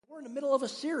We're in the middle of a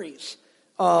series,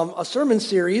 a sermon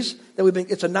series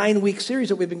it's a 9-week series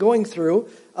that we've been going through.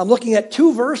 I'm looking at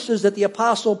 2 verses that the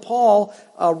Apostle Paul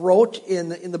wrote in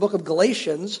the book of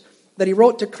Galatians, that he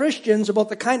wrote to Christians about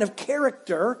the kind of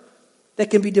character that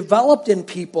can be developed in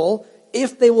people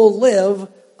if they will live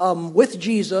with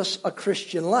Jesus a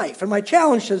Christian life. And my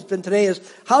challenge has been today is,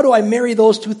 how do I marry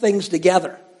those two things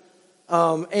together?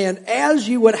 And as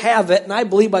you would have it, and I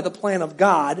believe by the plan of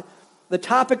God, the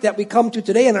topic that we come to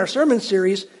today in our sermon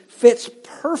series fits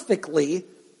perfectly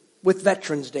with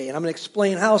Veterans Day. And I'm going to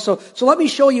explain how. So let me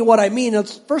show you what I mean.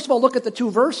 Let's first of all look at the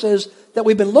 2 verses that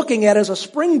we've been looking at as a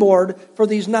springboard for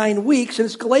these 9 weeks. And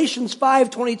it's Galatians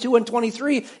 5:22 and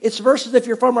 23. It's verses, if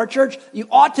you're from our church, you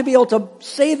ought to be able to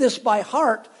say this by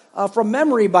heart from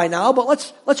memory by now. But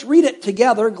let's read it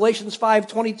together. Galatians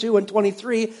 5:22 and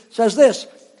 23 says this: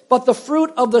 "But the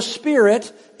fruit of the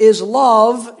Spirit is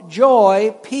love,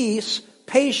 joy, peace,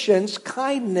 patience,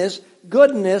 kindness,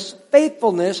 goodness,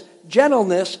 faithfulness,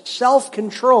 gentleness,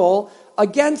 self-control.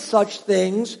 Against such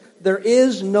things there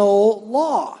is no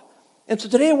law." And so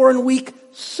today we're in week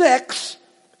 6.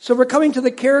 So we're coming to the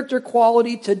character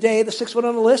quality today. The 6th one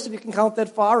on the list, if you can count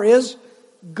that far, is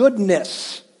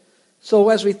goodness. So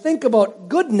as we think about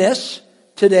goodness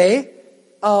today,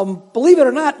 believe it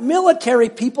or not, military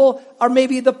people are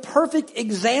maybe the perfect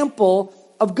example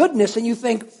of goodness. And you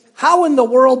think, how in the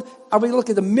world are we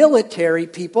looking at the military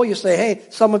people? You say, hey,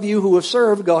 some of you who have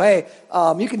served go, hey,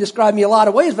 you can describe me a lot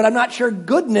of ways, but I'm not sure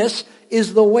goodness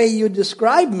is the way you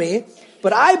describe me.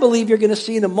 But I believe you're going to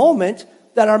see in a moment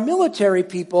that our military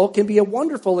people can be a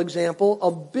wonderful example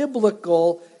of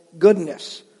biblical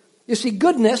goodness. You see,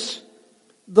 goodness,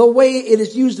 the way it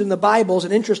is used in the Bible, is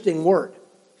an interesting word.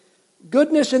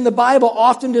 Goodness in the Bible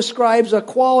often describes a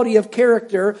quality of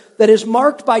character that is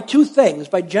marked by 2 things,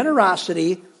 by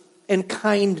generosity and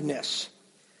kindness.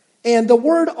 And the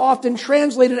word often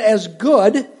translated as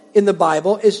good in the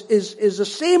Bible is the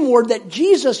same word that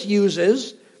Jesus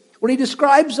uses when he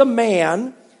describes a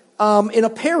man in a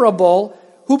parable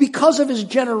who, because of his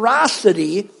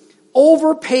generosity,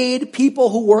 overpaid people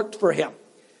who worked for him.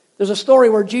 There's a story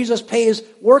where Jesus pays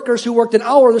workers who worked an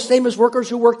hour the same as workers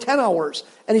who worked 10 hours.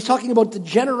 And he's talking about the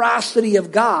generosity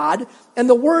of God. And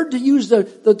the word to use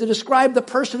to describe the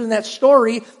person in that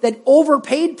story that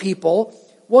overpaid people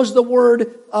was the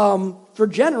word for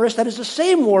generous. That is the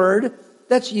same word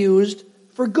that's used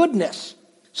for goodness.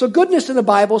 So goodness in the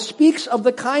Bible speaks of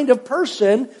the kind of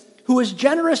person who is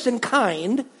generous and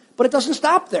kind, but it doesn't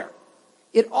stop there.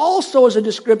 It also is a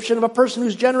description of a person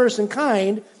who's generous and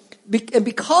kind, and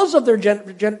because of their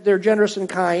generous and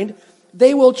kind,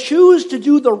 they will choose to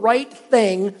do the right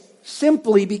thing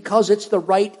simply because it's the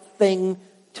right thing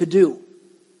to do.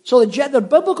 So the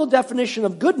biblical definition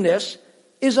of goodness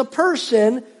is a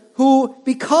person who,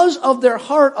 because of their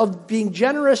heart of being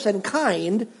generous and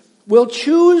kind, will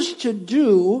choose to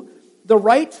do the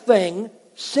right thing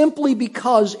simply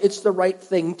because it's the right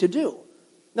thing to do.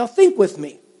 Now think with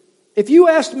me. If you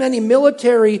asked many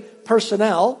military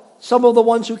personnel, some of the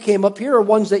ones who came up here are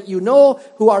ones that you know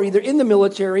who are either in the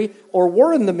military or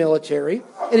were in the military.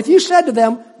 And if you said to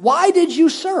them, why did you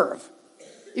serve?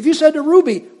 If you said to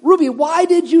Ruby, why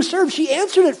did you serve? She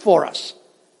answered it for us.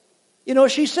 You know,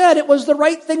 she said it was the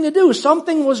right thing to do.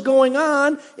 Something was going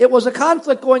on. It was a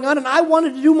conflict going on, and I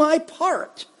wanted to do my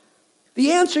part.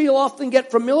 The answer you'll often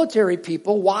get from military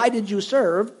people, why did you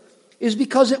serve, is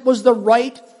because it was the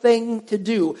right thing to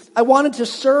do. I wanted to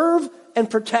serve and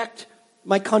protect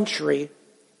my country,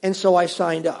 and so I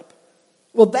signed up.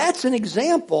 Well, that's an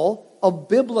example of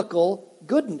biblical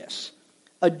goodness.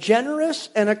 A generous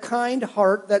and a kind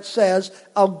heart that says,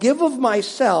 I'll give of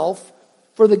myself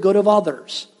for the good of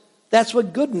others. That's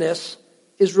what goodness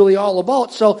is really all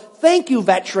about. So thank you,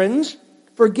 veterans,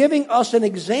 for giving us an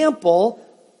example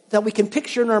that we can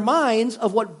picture in our minds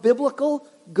of what biblical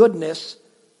goodness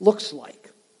looks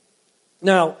like.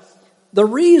 Now, the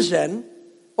reason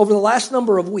over the last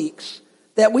number of weeks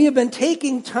that we have been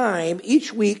taking time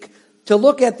each week to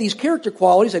look at these character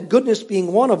qualities, and goodness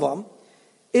being one of them,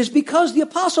 is because the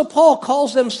Apostle Paul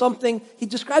calls them something, he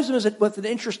describes them with an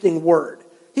interesting word.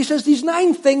 He says these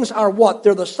 9 things are what?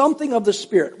 They're the something of the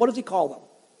Spirit. What does he call them?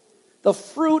 The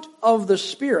fruit of the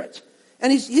Spirit.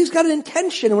 And he's got an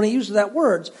intention when he uses that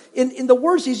word. In the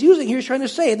words he's using here, he's trying to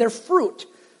say they're fruit.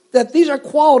 That these are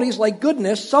qualities like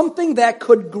goodness, something that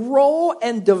could grow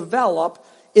and develop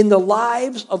in the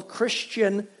lives of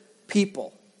Christian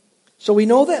people. So we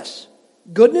know this.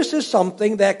 Goodness is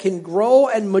something that can grow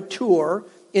and mature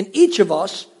in each of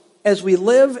us as we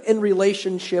live in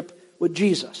relationship with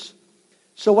Jesus.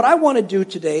 So what I want to do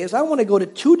today is I want to go to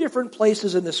 2 different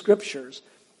places in the Scriptures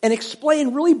and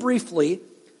explain really briefly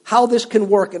how this can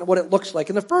work and what it looks like.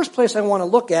 In the first place I want to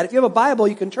look at, if you have a Bible,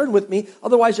 you can turn with me,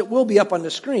 otherwise it will be up on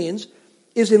the screens,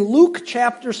 is in Luke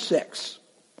chapter 6.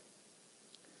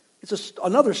 It's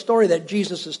another story that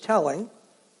Jesus is telling.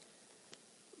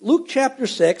 Luke chapter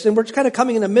 6, and we're kind of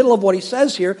coming in the middle of what he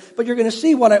says here, but you're going to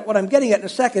see what I'm getting at in a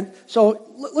second.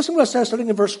 So listen to what it says starting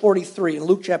in verse 43 in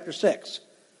Luke chapter 6.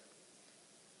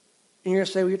 And you're going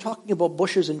to say, well, you're talking about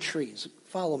bushes and trees.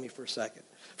 Follow me for a second.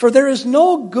 For there is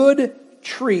no good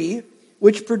tree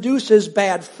which produces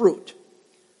bad fruit,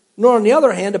 nor on the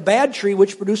other hand a bad tree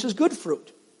which produces good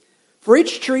fruit. For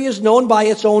each tree is known by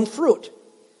its own fruit.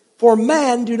 For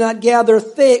men do not gather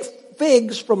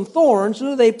figs from thorns,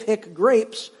 nor do they pick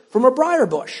grapes from a briar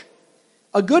bush.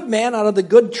 A good man out of the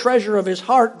good treasure of his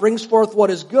heart brings forth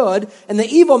what is good, and the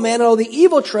evil man out of the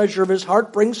evil treasure of his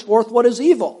heart brings forth what is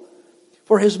evil.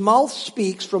 For his mouth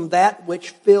speaks from that which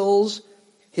fills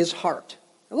his heart.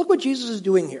 Now look what Jesus is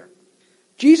doing here.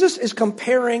 Jesus is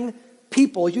comparing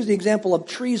people. He's using the example of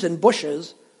trees and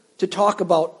bushes to talk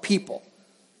about people.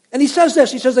 And he says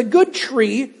this, he says a good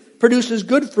tree produces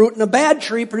good fruit and a bad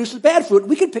tree produces bad fruit.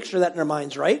 We can picture that in our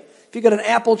minds, right? If you got an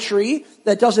apple tree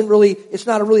that it's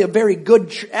not really a very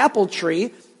good apple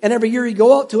tree, and every year you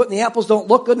go out to it and the apples don't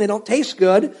look good and they don't taste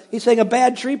good, he's saying a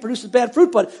bad tree produces bad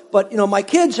fruit. But my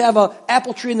kids have an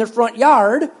apple tree in their front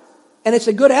yard, and it's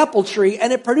a good apple tree,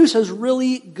 and it produces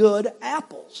really good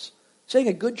apples. Saying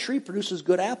a good tree produces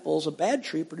good apples, a bad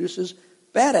tree produces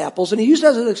bad apples. And he used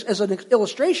it as an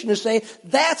illustration to say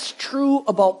that's true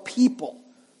about people.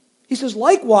 He says,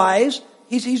 likewise,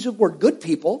 he's used the word good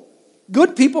people.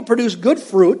 Good people produce good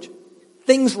fruit,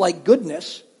 things like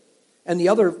goodness, and the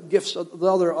other gifts,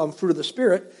 the other fruit of the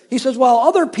Spirit. He says, while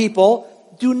other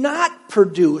people do not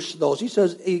produce those. He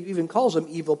says, he even calls them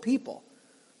evil people.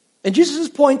 And Jesus is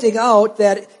pointing out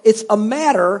that it's a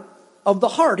matter of the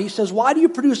heart. He says, why do you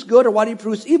produce good or why do you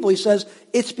produce evil? He says,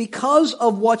 it's because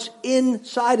of what's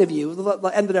inside of you.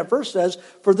 The end of that verse says,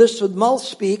 for this the mouth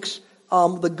speaks,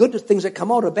 the good things that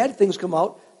come out, the bad things come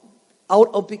out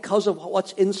of because of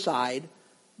what's inside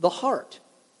the heart.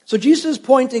 So Jesus is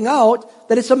pointing out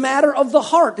that it's a matter of the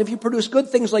heart. If you produce good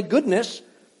things like goodness,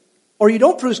 or you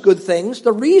don't produce good things,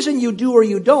 the reason you do or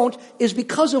you don't is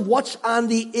because of what's on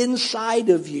the inside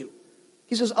of you.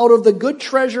 He says, out of the good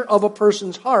treasure of a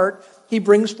person's heart, he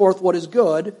brings forth what is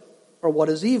good or what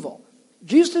is evil.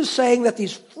 Jesus is saying that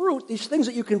these fruit, these things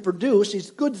that you can produce,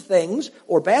 these good things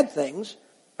or bad things,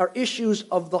 are issues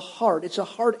of the heart. It's a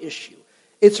heart issue.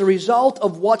 It's a result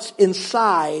of what's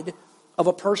inside of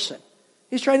a person.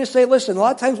 He's trying to say, listen, a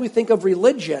lot of times we think of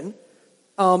religion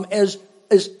as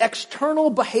external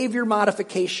behavior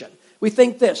modification. We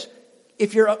think this,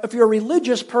 if you're a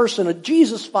religious person, a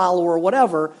Jesus follower or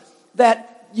whatever,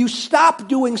 that you stop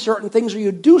doing certain things or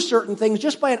you do certain things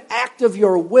just by an act of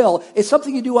your will. It's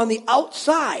something you do on the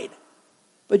outside.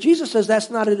 But Jesus says that's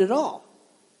not it at all.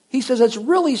 He says it's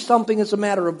really something that's a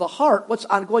matter of the heart, what's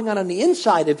going on the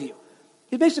inside of you.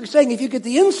 He's basically saying if you get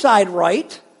the inside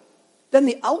right, then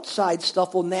the outside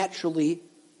stuff will naturally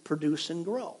produce and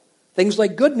grow. Things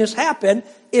like goodness happen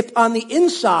if on the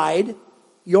inside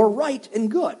you're right and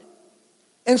good.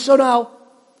 And so now,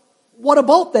 what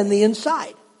about then the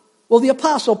inside? Well, the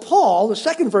Apostle Paul, the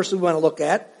second verse we want to look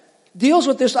at, deals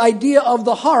with this idea of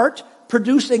the heart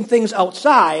producing things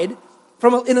outside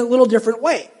in a little different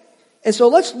way. And so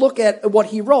let's look at what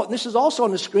he wrote. And this is also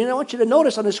on the screen. I want you to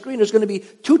notice on the screen there's going to be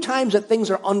 2 times that things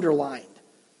are underlined.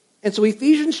 And so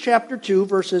Ephesians chapter 2,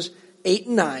 verses 8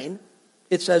 and 9,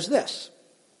 it says this.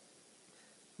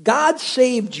 God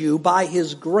saved you by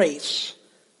his grace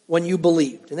when you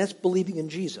believed. And that's believing in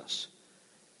Jesus.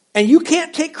 And you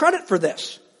can't take credit for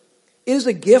this. It is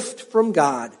a gift from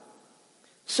God.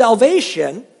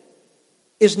 Salvation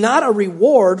is not a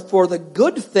reward for the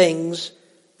good things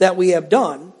that we have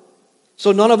done,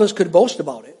 so none of us could boast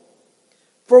about it.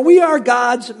 For we are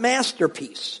God's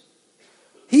masterpiece.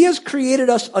 He has created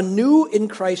us anew in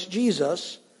Christ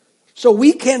Jesus, so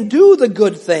we can do the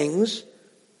good things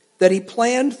that he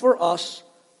planned for us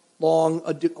long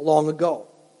ago.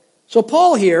 So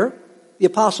Paul here, the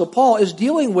Apostle Paul, is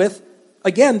dealing with,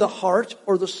 again, the heart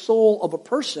or the soul of a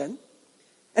person.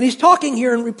 And he's talking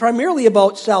here primarily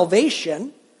about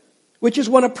salvation, which is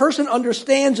when a person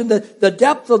understands in the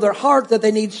depth of their heart that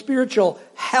they need spiritual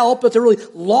help, that they're really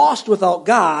lost without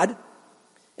God,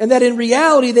 and that in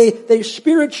reality they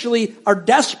spiritually are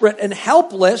desperate and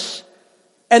helpless,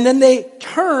 and then they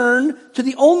turn to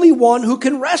the only one who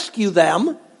can rescue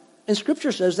them. And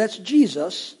Scripture says that's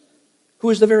Jesus, who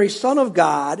is the very Son of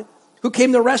God, who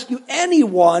came to rescue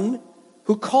anyone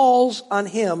who calls on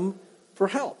him for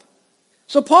help.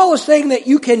 So Paul is saying that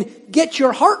you can get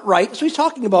your heart right. That's what he's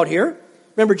talking about here.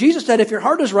 Remember, Jesus said, if your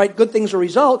heart is right, good things will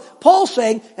result. Paul's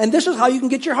saying, and this is how you can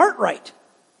get your heart right.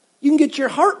 You can get your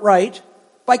heart right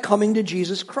by coming to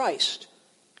Jesus Christ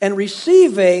and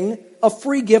receiving a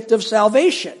free gift of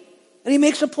salvation. And he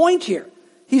makes a point here.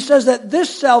 He says that this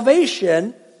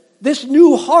salvation, this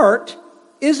new heart,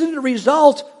 isn't a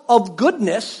result of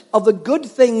goodness, of the good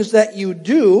things that you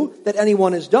do, that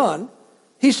anyone has done.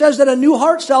 He says that a new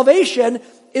heart salvation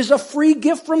is a free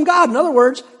gift from God. In other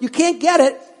words, you can't get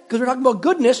it, because we're talking about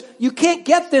goodness, you can't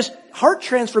get this heart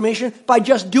transformation by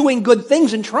just doing good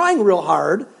things and trying real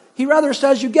hard. He rather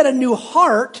says you get a new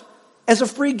heart as a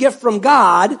free gift from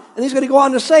God. And he's going to go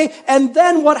on to say, and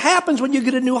then what happens when you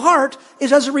get a new heart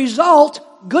is, as a result,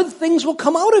 good things will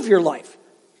come out of your life.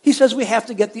 He says we have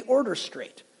to get the order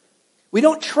straight. We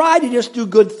don't try to just do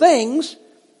good things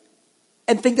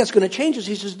and think that's going to change us.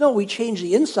 He says, no, we change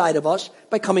the inside of us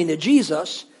by coming to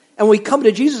Jesus. And when we come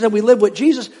to Jesus and we live with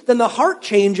Jesus, then the heart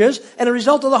changes. And as a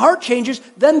result of the heart changes,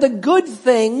 then the good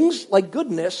things, like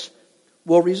goodness,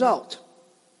 will result.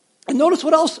 And notice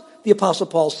what else the Apostle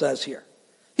Paul says here.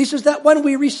 He says that when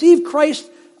we receive Christ,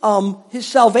 his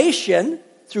salvation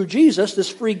through Jesus, this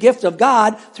free gift of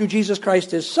God through Jesus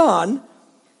Christ, his Son,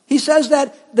 he says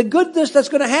that the goodness that's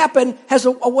going to happen has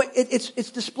a way,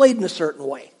 it's displayed in a certain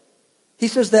way. He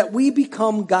says that we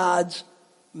become God's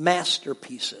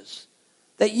masterpieces.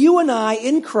 That you and I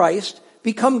in Christ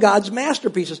become God's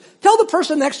masterpieces. Tell the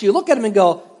person next to you, look at him and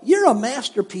go, you're a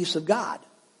masterpiece of God.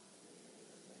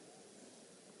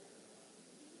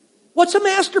 What's a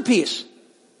masterpiece?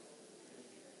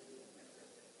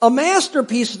 A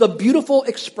masterpiece is the beautiful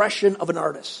expression of an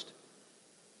artist.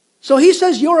 So he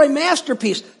says you're a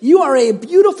masterpiece. You are a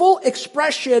beautiful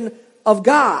expression of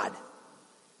God.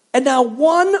 And now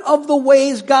one of the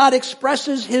ways God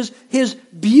expresses his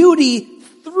beauty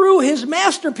through his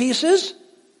masterpieces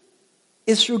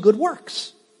is through good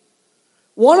works.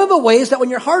 One of the ways that when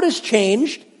your heart is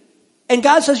changed and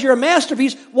God says you're a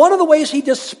masterpiece, one of the ways he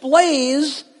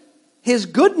displays his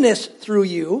goodness through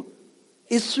you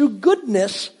is through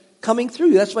goodness coming through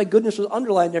you. That's why goodness was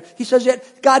underlined there. He says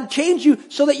that God changed you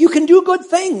so that you can do good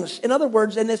things. In other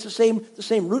words, and it's the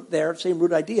same root there, same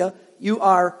root idea, you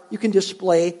can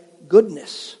display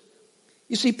goodness.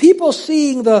 You see, people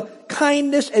seeing the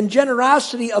kindness and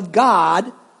generosity of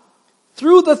God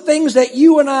through the things that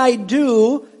you and I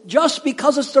do just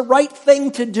because it's the right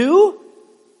thing to do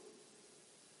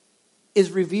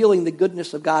is revealing the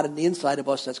goodness of God in the inside of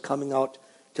us that's coming out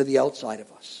to the outside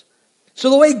of us. So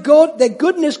the way that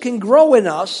goodness can grow in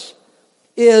us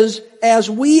is as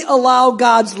we allow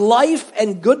God's life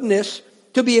and goodness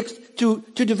to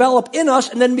develop in us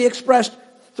and then be expressed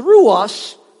through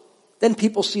us, then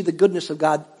people see the goodness of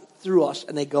God through us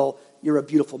and they go, you're a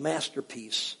beautiful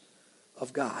masterpiece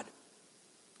of God.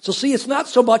 So see, it's not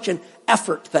so much an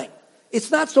effort thing.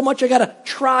 It's not so much I got to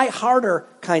try harder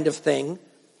kind of thing.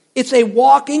 It's a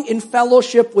walking in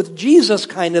fellowship with Jesus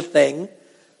kind of thing,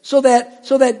 so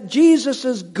that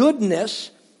Jesus'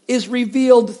 goodness is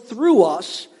revealed through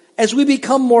us as we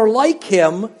become more like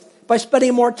him by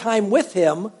spending more time with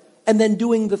him and then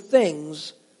doing the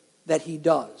things that he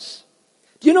does.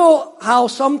 Do you know how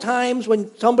sometimes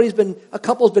when a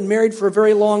couple's been married for a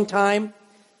very long time,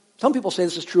 some people say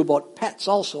this is true about pets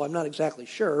also, I'm not exactly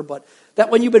sure, but that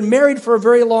when you've been married for a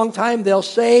very long time, they'll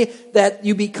say that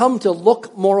you become to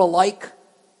look more alike.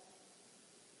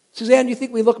 Suzanne, do you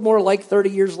think we look more alike 30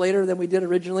 years later than we did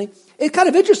originally? It's kind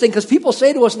of interesting because people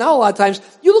say to us now a lot of times,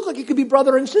 you look like you could be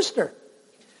brother and sister.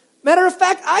 Matter of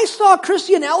fact, I saw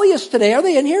Christy and Elias today. Are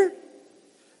they in here?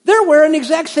 They're wearing the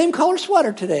exact same color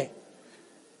sweater today.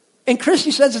 And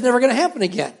Christy says it's never going to happen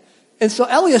again. And so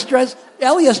Elias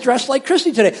dressed like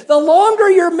Christy today. The longer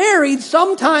you're married,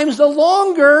 sometimes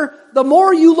the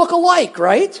more you look alike,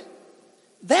 right?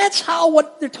 That's how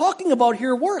what they're talking about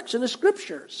here works in the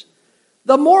scriptures.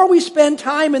 The more we spend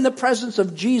time in the presence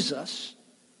of Jesus,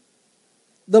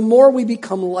 the more we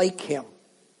become like him.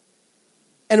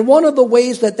 And one of the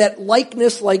ways that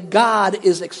likeness like God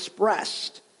is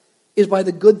expressed is by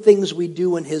the good things we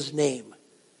do in his name.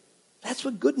 That's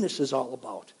what goodness is all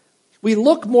about. We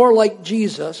look more like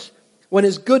Jesus when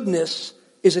his goodness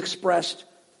is expressed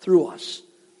through us.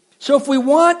 So if we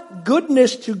want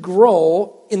goodness to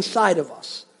grow inside of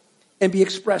us and be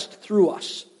expressed through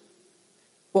us,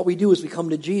 what we do is we come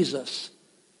to Jesus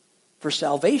for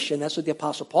salvation. That's what the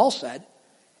Apostle Paul said.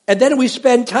 And then we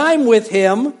spend time with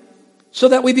him so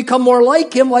that we become more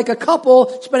like him, like a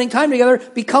couple spending time together,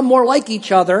 become more like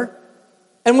each other.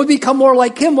 And we become more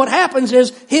like him. What happens is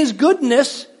his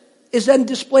goodness is then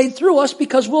displayed through us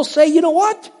because we'll say, you know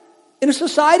what? In a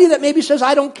society that maybe says,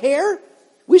 I don't care,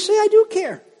 we say, I do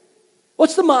care.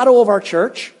 What's the motto of our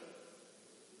church?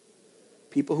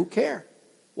 people who care.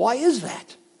 Why is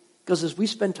that? Because as we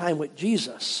spend time with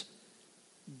Jesus,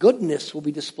 goodness will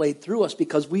be displayed through us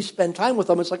because we spend time with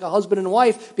him. It's like a husband and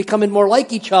wife becoming more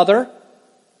like each other.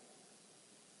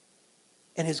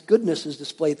 And his goodness is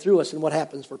displayed through us. And what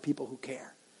happens for people who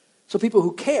care? So people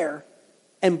who care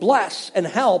and bless and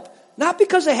help, not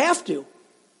because they have to,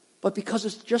 but because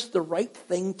it's just the right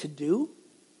thing to do,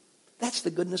 that's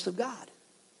the goodness of God.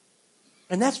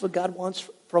 And that's what God wants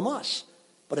from us.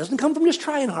 But it doesn't come from just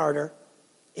trying harder.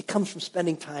 It comes from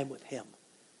spending time with him.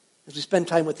 As we spend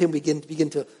time with him, we begin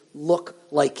to look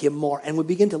like him more. And we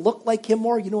begin to look like him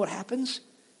more, you know what happens?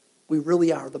 We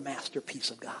really are the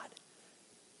masterpiece of God.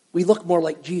 We look more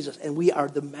like Jesus, and we are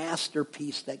the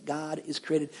masterpiece that God is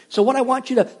created. So what I want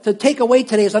you to take away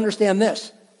today is understand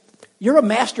this. You're a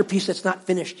masterpiece that's not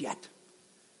finished yet.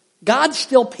 God's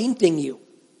still painting you.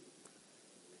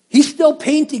 He's still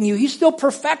painting you. He's still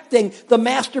perfecting the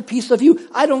masterpiece of you.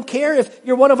 I don't care if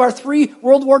you're one of our 3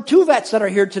 World War II vets that are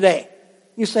here today.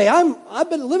 You say, I've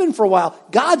been living for a while.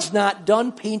 God's not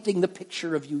done painting the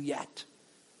picture of you yet.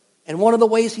 And one of the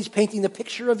ways he's painting the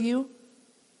picture of you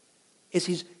is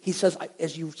he says,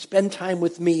 as you spend time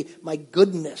with me, my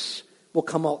goodness will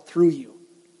come out through you.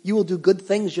 You will do good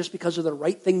things just because of the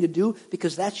right thing to do,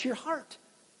 because that's your heart.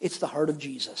 It's the heart of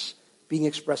Jesus being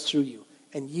expressed through you.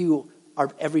 And you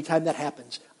are, every time that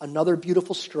happens, another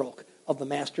beautiful stroke of the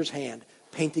master's hand,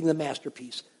 painting the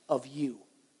masterpiece of you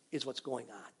is what's going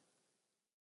on.